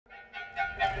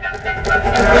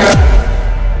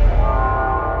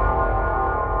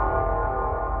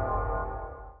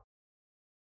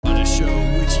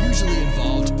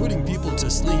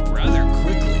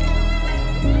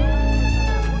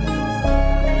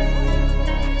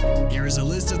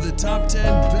list of the top 10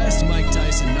 best Mike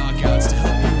Tyson knockouts to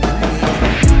help you relive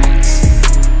the nights.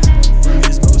 From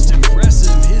his most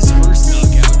impressive, his first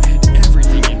knockout, and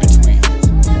everything in between.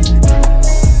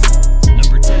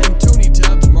 Number 10, Tony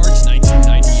Tubbs, March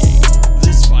 1998.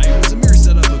 This fight was a mere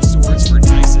setup of sorts for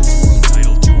Tyson's world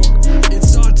title tour. It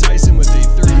saw Tyson with a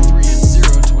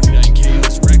 33-0, 29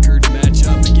 KOs record match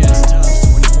up against Tubbs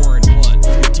 24-1,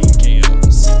 15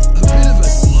 KOs. A bit of a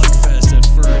slugfest at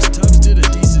first. Tubbs did a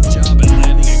decent job at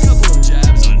landing a couple of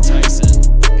jabs on Tyson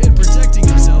and protecting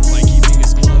himself by keeping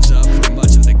his gloves up for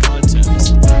much of the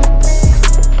contest.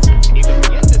 You can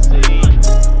begin to see the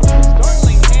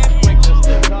startling hand quickness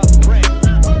that Tubbs brings.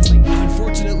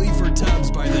 Unfortunately for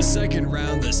Tubbs, by the second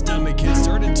round, the stomach hits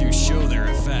started to show their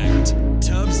effect.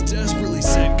 Tubbs desperately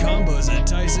sent combos at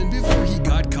Tyson before he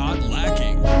got caught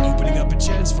lacking, opening up a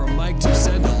chance for Mike to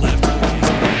send a left hook his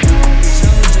way. The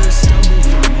challenger stumbled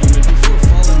for a moment before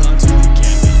falling onto the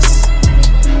canvas.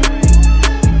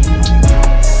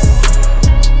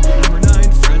 Number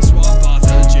 9, Francois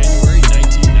Botha, January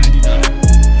 1999.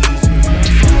 Those who have not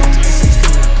followed Tyson's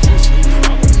career closely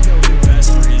probably know him best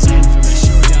for his infamous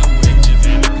showdown with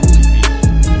Evander Holyfield,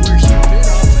 where he bit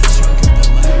off a chunk of the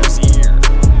latter's ear.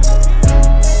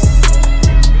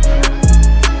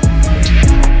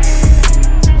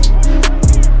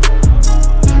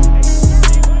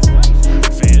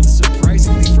 Fans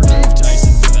surprisingly forgave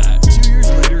Tyson for that. 2 years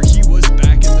later, he was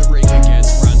back in the ring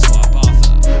against Francois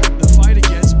Botha. The fight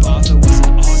against Botha was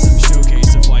an awesome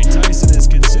showcase of why Tyson is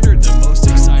considered the most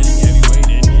exciting heavyweight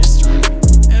in history.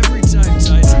 Every time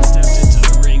Tyson stepped into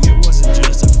the ring, it wasn't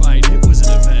just a fight, it was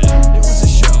an event. It was a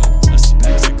show, a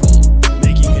spectacle.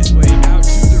 Making his way out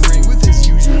to the ring with his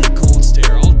usual cold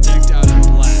stare, all decked out in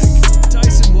black.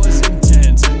 Tyson was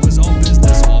intense and was all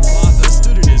business while Botha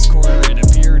stood in his corner and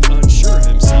appeared unsure of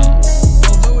himself.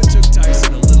 Although it took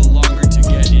Tyson a little longer to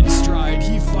get in stride,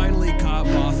 he finally caught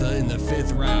Botha in the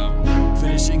 5th round,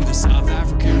 finishing the South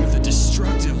African with a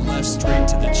destructive left straight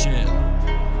to the chin.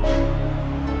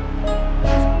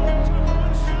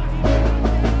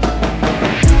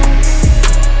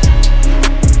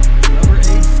 Number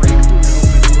 8, Frank Bruno,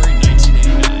 February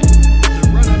 1989. The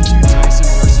run-up to Tyson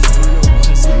versus Bruno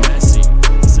was messy.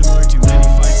 Similar to many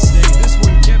fights today, this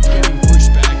one kept getting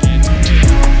pushed back and delayed.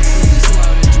 This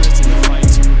allowed interest in the fight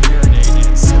to marinate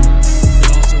and simmer. It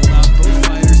also allowed both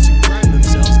fighters to prime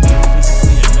themselves both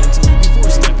physically and mentally before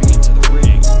stepping into the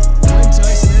ring. When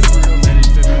Tyson and Bruno met in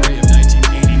February of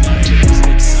 1989, it was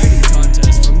an exciting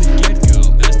contest from the get-go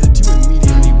as the two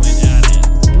immediately went at it.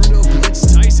 Bruno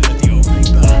blitzed Tyson at the opening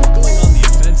bell, going on the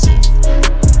offensive.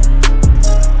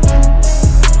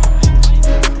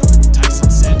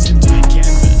 Tyson sent him to the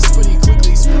canvas, but he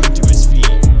quickly sprung to his feet.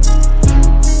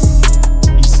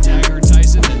 He staggered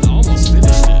Tyson and almost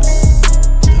finished him.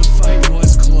 The fight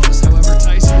was close, however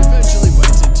Tyson eventually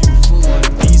went into full-on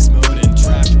beast mode and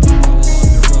trapped Bruno along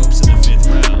the ropes in the 5th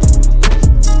round.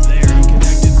 There he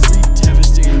connected 3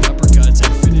 devastating uppercuts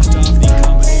and finished off the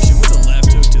combination with a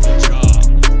left hook to the jaw.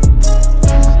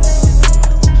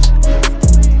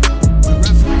 The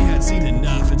referee had seen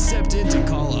enough and stepped in to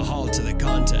call a halt to the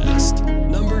contest.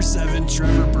 Number 7,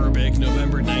 Trevor Berbick,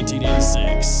 November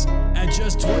 1986. At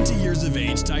just 20 years of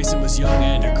age, Tyson was young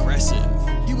and aggressive.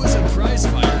 He was a prize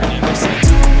fighter in every sense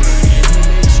of the word, and he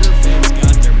made sure fans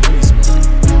got their money's worth.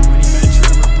 When he met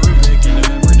Trevor Berbick in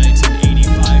November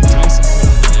 1985, Tyson put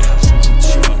on an absolute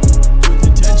show. With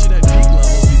the tension at peak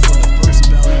levels before the first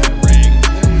bell even rang,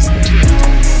 there was never a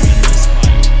dull moment in this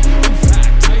fight. In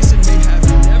fact, Tyson may have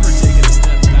never taken a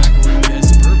step backward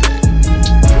against Berbick.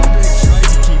 Berbick tried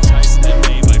to keep Tyson at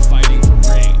bay by fighting from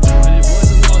range, but it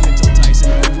wasn't long until Tyson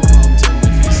overwhelmed him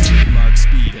with his trademark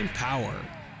speed and power.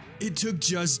 It took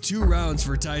just 2 rounds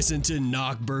for Tyson to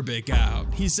knock Berbick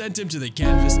out. He sent him to the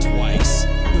canvas twice.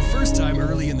 The first time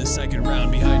early in the 2nd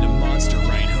round behind a monster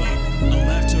right hook. A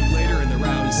left hook later in the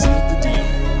round sealed